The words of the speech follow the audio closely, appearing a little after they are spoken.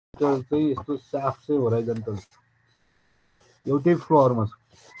Generator चाहिँ यस्तो shaft चाहिँ होराइजन्टल एउटै फ्लोरमा छ।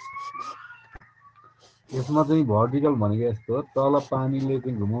 यसमा चाहिँ भर्टिकल भनेको यस्तो हो, तल पानीले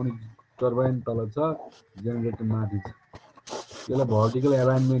चाहिँ घुमाउने टर्बाइन तल छ, जेनेरेटर माथि छ। त्यसलाई भर्टिकल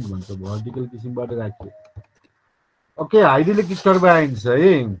एलाइनमेन्ट भन्छ, भर्टिकल किसिमबाट राखियो। ओके, हाइड्रोइलेक्ट्रिक टर्बाइन्स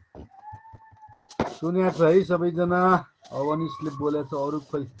है सुनेको छ है सबैजना? अवनिसले बोलेको छ, अरू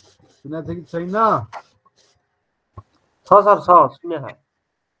खोइ सुनेको छ कि छैन? छ सर, छ सुनेको।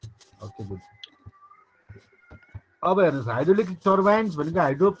 Okay good. अब हेर्नुहोस्, हाइड्रोइलेक्ट्रिक टर्बाइन्स भनेको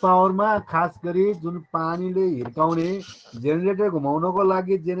हाइड्रो पावरमा खास गरी जुन पानीले हिर्काउने जेनेरेटर घुमाउनको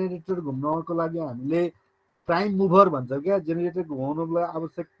लागि, जेनेरेटर घुमाउनको लागि हामीले प्राइम मुभर भन्छ क्या। जेनेरेटर घुमाउनको लागि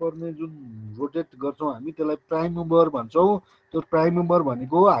आवश्यक पर्ने जुन रोटेट गर्छौँ हामी त्यसलाई प्राइम मुभर भन्छौँ। त्यो प्राइम मुभर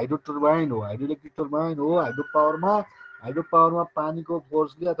भनेको हाइड्रो टर्बाइन हो, हाइड्रोइलेक्ट्रिक टर्बाइन हो। हाइड्रो पावरमा पानीको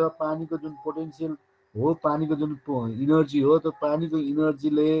फोर्सले अथवा पानीको जुन पोटेन्सियल हो, पानीको जुन इनर्जी हो, त्यो पानीको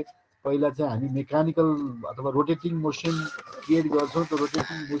इनर्जीले पहिला चाहिँ हामी मेकानिकल अथवा रोटेटिङ मोसन क्रिएट गर्छौँ। त्यो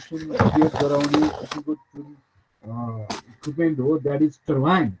रोटेटिङ मोसन क्रिएट गराउने किसिमको जुन इक्विपमेन्ट हो, द्याट इज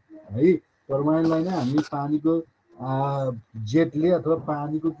टर्बाइन है। टर्बाइनलाई नै हामी पानीको जेटले अथवा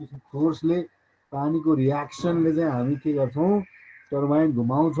पानीको किसिम फोर्सले, पानीको रियाक्सनले चाहिँ हामी के गर्छौँ, टर्बाइन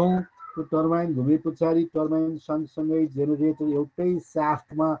घुमाउँछौँ। त्यो टर्बाइन घुमे पछाडि टर्बाइन सँगसँगै जेनेरेटर एउटै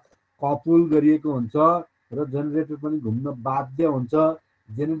साफ्टमा कपुल गरिएको हुन्छ र जेनेरेटर पनि घुम्न बाध्य हुन्छ।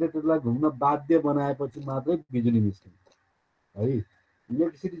 जेनेरेटरलाई घुम्न बाध्य बनाएपछि मात्रै बिजुली निस्किन्छ है।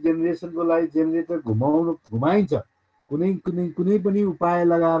 इलेक्ट्रिसिटी जेनेरेसनको लागि जेनेरेटर घुमाइन्छ, कुनै पनि उपाय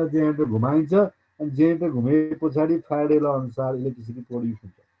लगाएर जेनेरेटर घुमाइन्छ अनि जेनेरेटर घुमे पछाडि फ्याराडे ल अनुसार इलेक्ट्रिसिटी प्रड्युस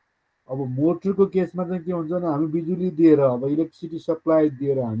हुन्छ। अब मोटरको केसमा चाहिँ के हुन्छ भने हामी बिजुली दिएर, अब इलेक्ट्रिसिटी सप्लाई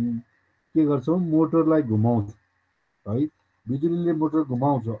दिएर हामी के गर्छौँ, मोटरलाई घुमाउँछौँ है। बिजुलीले मोटर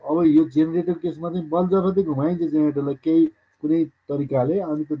घुमाउँछ। अब यो जेनेरेटर केसमा चाहिँ बलजबती घुमाइन्छ जेनेरेटरलाई केही कुनै तरिकाले,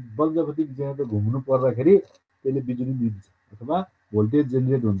 अनि त्यो बलजबती जेनेरेटर घुम्नु पर्दाखेरि त्यसले बिजुली दिन्छ अथवा भोल्टेज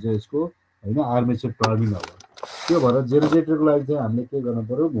जेनेरेट हुन्छ यसको होइन, आर्मेचर टर्बिन हो। त्यो भएर जेनेरेटरको लागि चाहिँ हामीले के गर्नु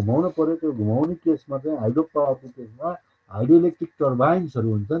पर्यो, घुमाउनु पर्यो। त्यो घुमाउने केसमा चाहिँ हाइड्रो पावरको केसमा हाइड्रोइलेक्ट्रिक टर्बाइन्सहरू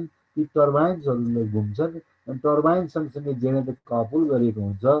हुन्छन्। ती टर्बाइन्सहरूले घुम्छन् अनि टर्बाइन सँगसँगै जेनेरेटर कपुल गरिएको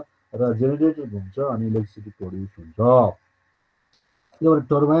हुन्छ र जेनेरेटर घुम्छ अनि इलेक्ट्रिसिटी प्रड्युस हुन्छ। त्यो भएर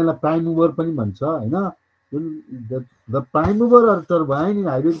टर्बाइनलाई प्राइम मुभर पनि भन्छ होइन। The prime mover or turbine in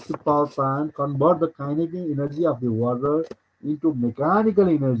hydroelectric power plant convert the kinetic energy of the water into mechanical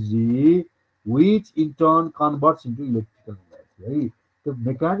energy, which in turn converts into electrical energy. Right? The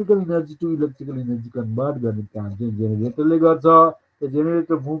mechanical energy to electrical energy convert गर्ने काम चाहिँ जेनेरेटरले गर्छ। The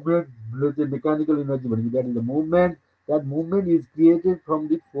generator movement, the mechanical energy, that is the movement. That movement is created from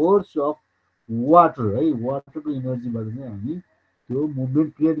the force of water. Right? Water को energy बाट नै हामी त्यो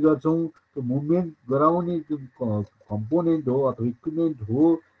movement create गर्छौँ। त्यो मुभमेन्ट गराउने जुन कम्पोनेन्ट हो अथवा इक्विपमेन्ट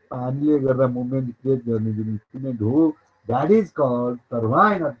हो, पानीले गर्दा मुभमेन्ट क्रिएट गर्ने जुन इक्विपमेन्ट हो, द्याट इज कल्ड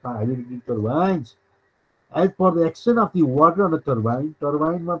टर्बाइन अथवा hydroelectric turbines. As per the action of the water on the turbine,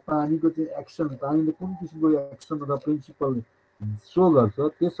 टर्बाइनमा पानीको चाहिँ एक्सन, पानीले कुन किसिमको एक्सन अथवा प्रिन्सिपल सो गर्छ,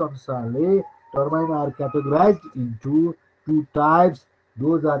 त्यस अनुसारले turbine are क्याटेगोराइज्ड into two types.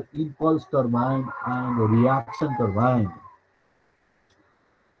 Those are impulse turbine and reaction turbine.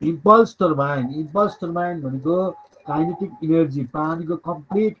 Impulse turbine भनेको काइनेटिक इनर्जी, पानीको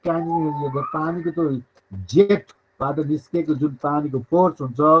कम्प्लिट काइनेटिक इनर्जी हो। पानीको त्यो जेटबाट निस्केको जुन पानीको फोर्स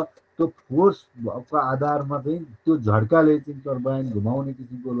हुन्छ, त्यो फोर्सको आधारमा चाहिँ त्यो झड्काले चाहिँ टर्बाइन घुमाउने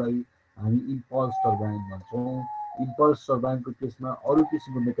किसिमकोलाई हामी इम्पल्स टर्बाइन भन्छौँ। इम्पल्स टर्बाइनको केसमा अरू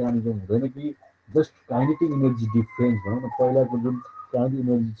किसिमको मेकानिजम हुँदैन कि जस्ट काइनेटिक इनर्जी डिफ्रेन्स भनौँ न, पहिलाको जुन काइनेटिक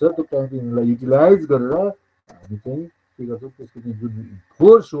इनर्जी छ त्यो काइनेटिक इनर्जीलाई युटिलाइज गरेर हामी चाहिँ के गर्छौँ, त्यसको चाहिँ जुन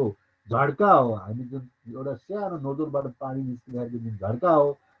फोर्स हो, झड्का हो, हामी जुन एउटा सानो नोजलबाट पानी निस्किँदाखेरि जुन झड्का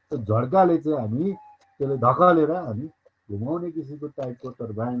हो, त्यो झड्काले चाहिँ हामी त्यसले धकालेर हामी घुमाउने किसिमको टाइपको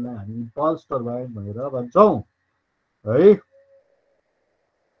टर्बाइनलाई हामी इम्पल्स टर्बाइन भनेर भन्छौँ है।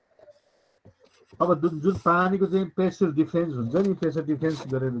 अब जुन पानीको चाहिँ प्रेसर डिफ्रेन्स हुन्छ नि, प्रेसर डिफ्रेन्स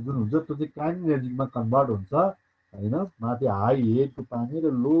गरेर जुन हुन्छ त्यो चाहिँ काइनेटिक इनर्जीमा कन्भर्ट हुन्छ होइन। माथि हाई हेडको पानी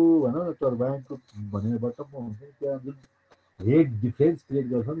र लो भनौँ न टर्बाइनको भनेर बटममा हुन्छ नि, त्यहाँ जुन हेड डिफ्रेन्स क्रिएट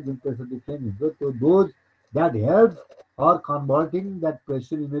गर्छ नि, जुन प्रेसर डिफ्रेन्स हुन्छ, त्यो those that help for converting that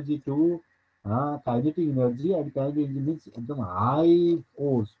pressure energy to kinetic energy. And kinetic energy means एकदम हाई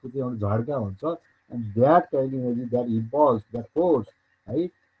फोर्सको चाहिँ एउटा झड्का हुन्छ। And that kinetic energy, that impulse, that force है,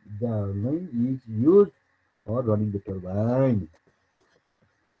 is used for running the turbine.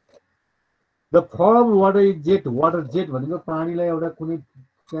 The form water jet भनेको पानीलाई एउटा कुनै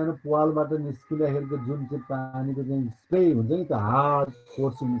सानो पालबाट निस्किँदाखेरिको जुन चाहिँ पानीको चाहिँ स्प्रे हुन्छ नि, त्यो hard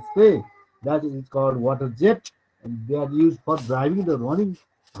forcing spray, that is called water jet, and they are used for driving the running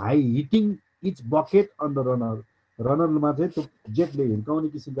high heating each bucket on the runner. रनरमा चाहिँ त्यो जेटले हिर्काउने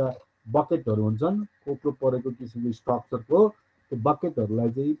किसिमका बकेटहरू हुन्छन्, कोप्रो परेको किसिमको स्ट्रक्चरको त्यो बकेटहरूलाई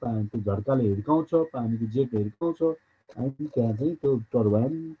चाहिँ त्यो झड्काले हिर्काउँछ, पानीको जेट हिर्काउँछ, अनि त्यहाँ चाहिँ त्यो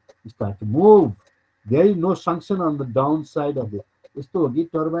turbine start to move. There is no सङ्सन on the down side of the. यस्तो हो कि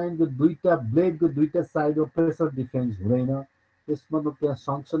टर्बाइनको दुईटा ब्लेडको दुईटा साइडमा प्रेसर डिफ्रेन्स हुँदैन, त्यसमा त त्यहाँ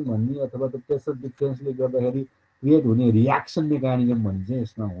सङ्सन भन्ने अथवा त्यो प्रेसर डिफ्रेन्सले गर्दाखेरि क्रिएट हुने रियाक्सन मेकानिजम भन्ने चाहिँ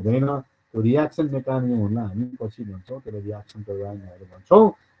यसमा हुँदैन। त्यो रियाक्सन मेकानिजम हुँदा हामी पछि भन्छौँ त्यसलाई रियाक्सन टर्बाइन भनेर भन्छौँ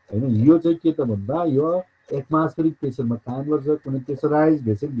होइन। यो चाहिँ के त भन्दा यो एटमोस्फेरिक प्रेसरमा काम गर्छ, कुनै प्रेसराइज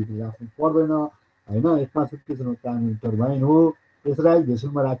भेसलभित्र राख्नु पर्दैन होइन। एटमोस्फेरिक प्रेसरमा काम गर्ने टर्बाइन हो। प्रेसराइज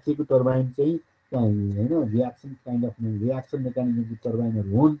भेसलमा राखिएको टर्बाइन चाहिँ त्यहाँ होइन रियाक्सन काइन्ड अफ रियाक्सन मेकानिजमको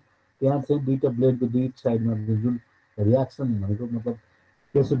टर्बाइनहरू हुन्। त्यहाँ चाहिँ दुईवटा ब्लेडको दुई साइडमा जुन रियाक्सन भनेको मतलब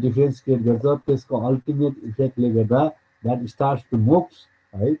प्रेसर डिफ्रेन्स क्रिएट गर्छ, त्यसको अल्टिमेट इफेक्टले गर्दा द्याट स्टार्ट्स टु मुभ्स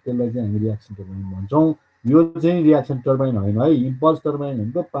है, त्यसलाई चाहिँ हामी रियाक्सन टर्बाइन भन्छौँ। यो चाहिँ रियाक्सन टर्बाइन होइन है, इम्पल्स टर्बाइन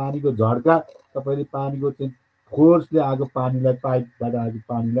भनेको पानीको झड्का। तपाईँले पानीको चाहिँ फोर्सले आएको पानीलाई, पाइपबाट आएको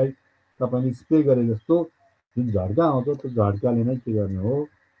पानीलाई तपाईँले स्प्रे गरे जस्तो जुन झड्का आउँछ त्यो झड्काले नै के गर्ने हो,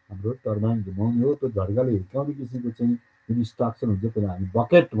 हाम्रो टर्बाइन घुमाउने हो। त्यो झड्काले हिर्काउने किसिमको चाहिँ जुन स्ट्रक्चर हुन्छ त्यसलाई हामी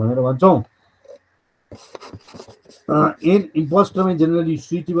बकेट भनेर भन्छौँ। In impulse turbine generally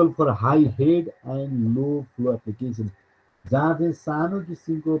suitable for high head and low flow application, जहाँ चाहिँ सानो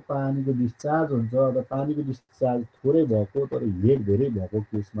किसिमको पानीको डिस्चार्ज हुन्छ र पानीको डिस्चार्ज थोरै भएको तर हेड धेरै भएको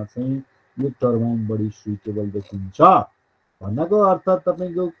केसमा चाहिँ यो टर्बाइन बढी सुइटेबल देखिन्छ। भन्नाको अर्थ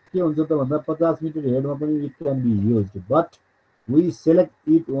तपाईँको के हुन्छ त भन्दा 50 मिटर हेडमा पनि it can be used, but we select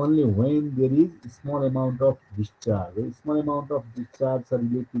it only when there is small amount of discharge. Small amount of discharge are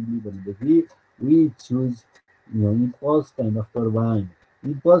relatively भनेदेखि we choose impulse kind of turbine.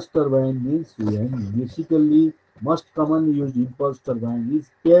 Impulse turbine means basically most commonly used impulse turbine is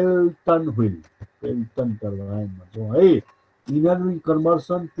Pelton wheel. Pelton turbine भन्छौँ है। Energy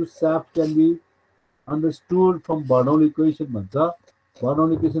conversion to shaft can be understood from Bernoulli equation भन्छ।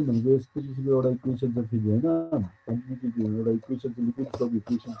 Bernoulli equation भनेको यस्तो किसिमको एउटा equation छ फेरि होइन, कन्टिन्युटीको एउटा इक्वेसन छ, लिक्विड फ्लोको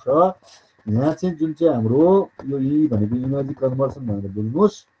इक्वेसन छ। यहाँ चाहिँ जुन चाहिँ हाम्रो यो ई भनेको इनर्जी कन्भर्सन भनेर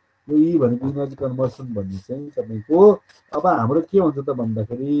बुझ्नुहोस्। यो ई भनेको इनर्जी कन्भर्सन भन्ने चाहिँ तपाईँको अब हाम्रो के हुन्छ त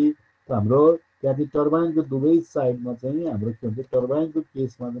भन्दाखेरि हाम्रो त्यहाँ चाहिँ टर्बाइनको दुवै साइडमा चाहिँ हाम्रो के हुन्छ, टर्बाइनको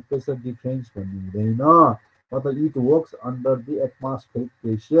केसमा चाहिँ प्रेसर डिफ्रेन्स भन्ने हुँदैन, मतलब it works under the atmospheric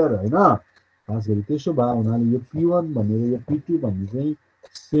pressure होइन। खास गरी त्यसो भए हुनाले यो P1 भनेर यो P2 भन्ने चाहिँ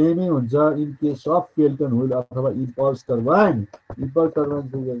सेमै हुन्छ in case of Pelton wheel अथवा इम्पल्स टर्बाइन। इम्पल्स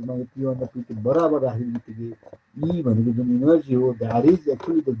टर्बाइनमा यो P1 र P2 बराबर राख्ने बित्तिकै ई भनेको जुन इनर्जी हो that is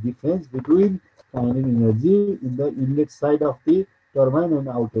actually the difference between kinetic energy in the inlet side of the turbine and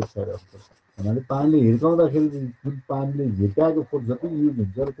outlet side of the. भन्नाले पानीले हिर्काउँदाखेरि जुन पानीले हिर्काएको फोर्स जति युज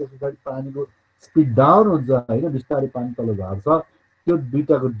हुन्छ र त्यस पछाडि पानीको स्पिड डाउन हुन्छ होइन, बिस्तारै पानी तल झर्छ। त्यो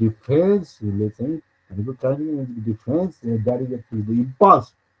दुईटाको डिफ्रेन्सले चाहिँ भनेको kinetic एनर्जीको difference that is actually the impulse,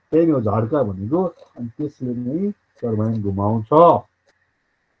 त्यही नै हो झड्का भनेको। अनि त्यसले नै टर्बाइन घुमाउँछ।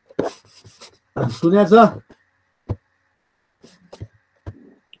 सुनेको छ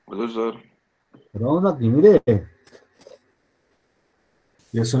हजुर सर। रौनक घिमिरे?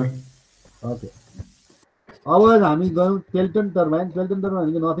 यस सर। ओके, अब हामी गयौँ पेल्टन टर्बाइन। पेल्टन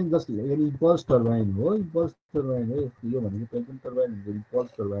टर्बाइन भनेको नथिङ जस्ट इम्पल्स टर्बाइन हो। इम्पल्स टर्बाइन हो यो भनेको पेल्टन टर्बाइन भनेको इम्पल्स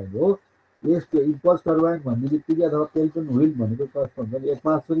टर्बाइन हो। यस्तो इम्पल्स टर्बाइन भन्ने बित्तिकै अथवा पेल्टन व्हिल भनेको कस्तो हुन्छ,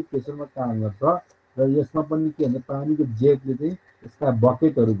 एटमोस्फेरिक प्रेसरमा काम गर्छ र यसमा पनि के भन्छ पानीको जेटले चाहिँ यसका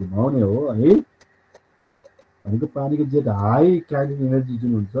बकेटहरू घुमाउने हो है। भनेको पानीको जेट हाई काइनेटिक एनर्जी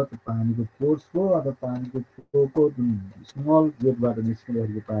जुन हुन्छ त्यो पानीको फोर्सको अथवा पानीको फ्लोको जुन स्मल जेटबाट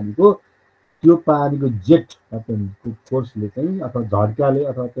निस्किँदाखेरिको पानीको त्यो पानीको जेट को फोर्सले चाहिँ अथवा झड्काले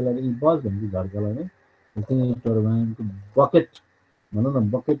अथवा त्यसलाई इम्पल्स भनेको झड्कालाई नै चाहिँ टर्बाइनको बकेट भनौँ न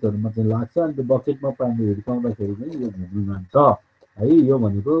बकेटहरूमा चाहिँ लाग्छ। अनि त्यो बकेटमा पानी हिर्काउँदाखेरि चाहिँ यो घुम्नु जान्छ है। यो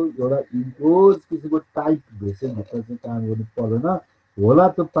भनेको एउटा इम्पोज किसिमको टाइट भेसलभित्र चाहिँ काम गर्नु पर्दैन होला।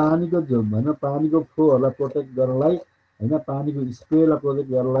 त्यो पानीको होइन पानीको फ्लोहरूलाई प्रोटेक्ट गर्नलाई होइन, पानीको स्प्रेलाई प्रोटेक्ट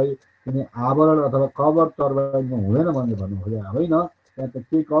गर्नलाई कुनै आवरण अथवा कभर टर्बाइनमा हुँदैन भनेर भन्नु खोजेको होइन। त्यहाँ त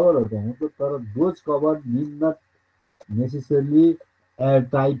केही कभरहरू त हुन्छ तर those cover need not necessarily air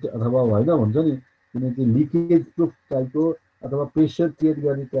tight अथवा होइन भन्छ नि कुनै चाहिँ लिकेज प्रुफ टाइपको अथवा प्रेसर क्रिएट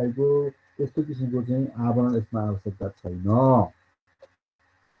गर्ने टाइपको त्यस्तो किसिमको चाहिँ आवरण यसमा आवश्यकता छैन।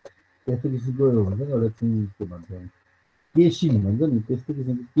 त्यस्तो किसिमको हुन्छ नि एउटा चाहिँ के भन्छ केसिङ भन्छ नि, त्यस्तो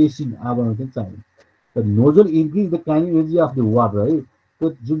किसिमको केसिङ आवरण चाहिँ चाहियो। तर nozzle increase the kinetic energy of the water है। त्यो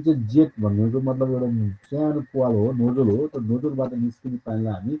जुन चाहिँ जेट भनेको मतलब एउटा सानो पाल हो, नोजल हो। त्यो नोजलबाट निस्किने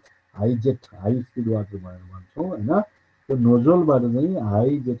पानीलाई हामी high jet high speed water भनेर भन्छौँ होइन। त्यो नोजलबाट चाहिँ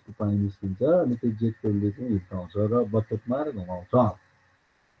हाई जेटको पानी निस्किन्छ अनि त्यो जेटले चाहिँ हिर्काउँछ र बकेटमा घुमाउँछ।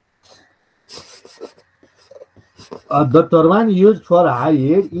 The turbine used for high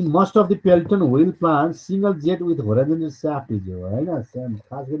head in most of the Pelton oil plants, single jet with horizontal shaft is होइन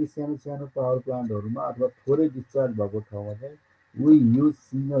खास गरी सानो सानो पावर प्लान्टहरूमा अथवा थोरै डिस्चार्ज भएको ठाउँमा चाहिँ we use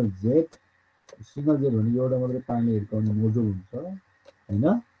single jet भनेको एउटा मात्रै पानी हिर्काउने नोजल हुन्छ होइन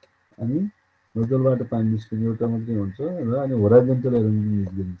अनि नोजलबाट पानी निस्किने एउटा मात्रै हुन्छ र अनि होराइजन्टल एरेन्जमेन्ट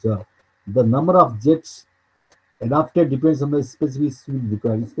गरिन्छ। The number of jets adopted depends on the specific speed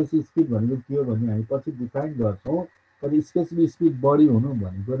required. Specific speed भनेको के हो भने हामी पछि डिफाइन गर्छौँ तर स्पेसिफिक स्पिड बढी हुनु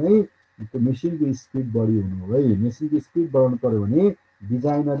भनेको नै त्यो मेसिनको स्पिड बढी हुनु हो है। मेसिनको स्पिड बढाउनु पर्यो भने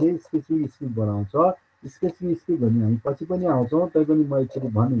डिजाइनरले स्पेसिफिक स्पिड बढाउँछ। स्पेसिफिक स्पिड भन्ने हामी पछि पनि आउँछौँ तैपनि म एकचोटि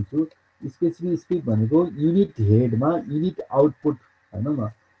भनिदिन्छु। स्पेसिफिक स्पिड भनेको युनिट हेडमा युनिट आउटपुट होइन न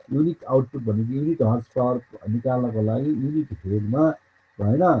युनिट आउटपुट भनेको युनिट हर्स पावर निकाल्नको लागि युनिट हेडमा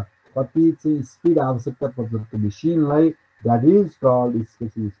होइन कति चाहिँ स्पिड आवश्यकता पर्छ त्यो मेसिनलाई that is called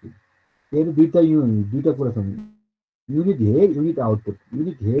specific speed. फेरि दुईटा कुरा छ unit head unit output.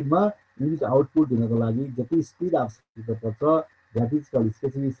 Unit हेडमा unit output दिनको लागि जति स्पिड आवश्यकता पर्छ that is called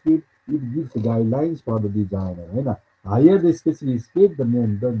specific speed. It gives guidelines for the designer होइन। Higher the specific speed the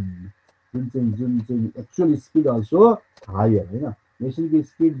जुन चाहिँ एक्चुअल स्पिड अल्सो हायर होइन। मेसिनको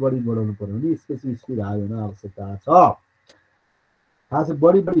स्पिड बढी बढाउनु पर्यो भने स्पेसिफिक स्पिड हाई हुन आवश्यकता छ। खास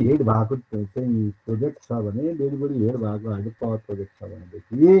बढी हेड भएको चाहिँ प्रोजेक्ट छ भने बढी हेड भएको हाइड्रो पावर प्रोजेक्ट छ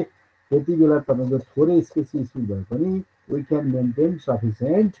भनेदेखि त्यति बेला तपाईँको थोरै स्पेसिफिक स्पिड भए पनि we can maintain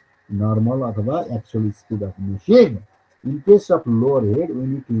sufficient normal अथवा actual speed of machine. In case of lower head we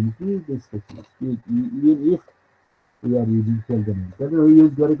need to increase the specific speed even if we are using Pelton head. त्यहाँदेखि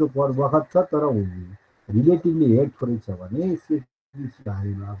युज गरेको बखत छ तर relatively head थोरै छ भने specific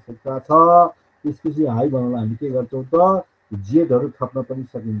high हुन आवश्यकता छ। स्पेसिफिक हाई बनाउन हामी के गर्छौँ त जेटहरू थप्न पनि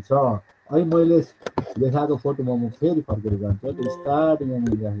सकिन्छ। अहिले मैले देखाएको फोटोमा म फेरि फर्केर जान्छु। त्यो स्टार्टिङमा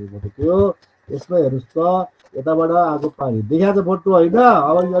मैले राखेको फोटो थियो यसमा हेर्नुहोस् त यताबाट आएको पानी देखाएको फोटो होइन।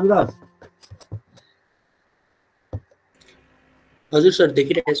 अब अविनाश हजुर सर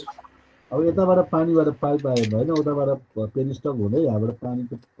देखिरहेको छु। अब यताबाट पानीबाट पाइप आयो होइन उताबाट पेनिस्टक हुँदै यहाँबाट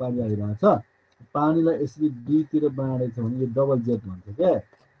पानी आइरहेको छ। पानीलाई यसरी दुईतिर बाँडेको छ भने यो डबल जेट भन्छ क्या।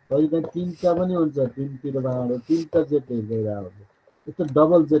 कहिले काहीँ तिनवटा पनि हुन्छ तिनतिर बाँडो तिनवटा जेट हिर्काइरहेको हुन्छ। यस्तो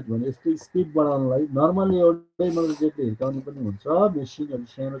डबल जेट भने यस्तो स्पिड बढाउनलाई नर्मली एउटै मात्रै जेटले हिर्काउनु पनि हुन्छ। मेसिनहरू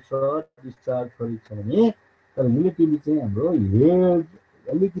सानो छ डिस्चार्ज थोरै छ भने तर रिलेटिभली चाहिँ हाम्रो हेड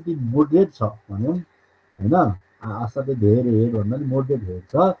अलिकति मोडरेट छ भनौँ होइन। असाध्यै धेरै हेड भन्दा पनि मोडरेट हेड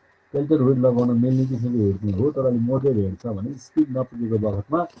छ। पेल्टर हुड लगाउन मिल्ने किसिमको हेड हो तर अलिक मोडरेट हेड छ भने स्पिड नपुगेको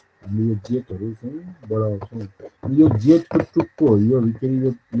बखतमा हामीले यो जेटहरू चाहिँ बढाउँछौँ। अनि यो जेटको टुप्पो यो फेरि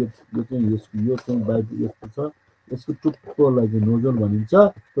यो चाहिँ बाइक यस्तो छ यसको टुप्पोलाई चाहिँ नोजल भनिन्छ।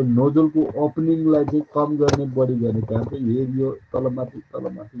 त्यो नोजलको ओपनिङलाई चाहिँ कम गर्ने बढी गर्ने काम चाहिँ यो तलमाथि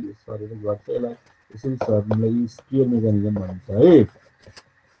यो सरेर गर्छ। यसलाई यसरी सर्नलाई स्टियर मेकानिजम भनिन्छ है।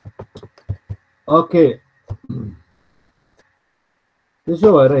 ओके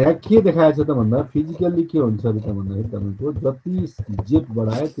त्यसो भएर यहाँ के देखाएको छ त भन्दा फिजिकल्ली के हुन्छ अरे त भन्दाखेरि तपाईँको जति जेट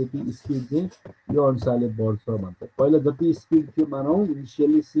बढायो त्यति स्पिड चाहिँ यो अनुसारले बढ्छ भन्छ। पहिला जति स्पिड थियो मानौँ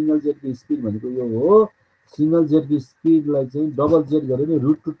इनिसियली सिङ्गल जेटको स्पिड भनेको यो हो। सिङ्गल जेटको स्पिडलाई चाहिँ डबल जेट गऱ्यो भने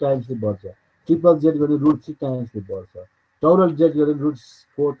 √2 टाइम्सले बढ्छ। ट्रिपल जेट गऱ्यो भने √3 टाइम्सले बढ्छ। चौरल जेट गऱ्यो भने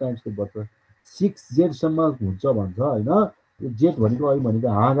 √4 टाइम्सले बढ्छ। 6 जेटसम्म हुन्छ भन्छ होइन। यो जेट भनेको अहिले भनेको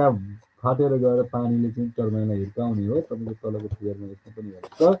हाँगा फाटेर गएर पानीले चाहिँ टर्बाइनलाई हिर्काउने हो। तपाईँको तलको फिगरमा यसमा पनि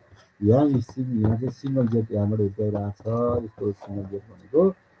हेर्छ यहाँ चाहिँ सिङ्गल जेट यहाँबाट हिर्काइरहेको छ। यस्तो सिङ्गल जेट भनेको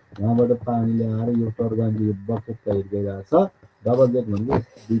यहाँबाट पानीले आएर यो टर्बाइनको यो बकेटलाई हिर्काइरहेको छ। डबल जेट भनेको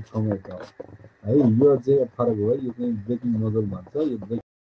दुई ठाउँमा हिर्काउँछ है। यो चाहिँ फरक हो। यो चाहिँ ब्रेकिङ नोजल भन्छ। यो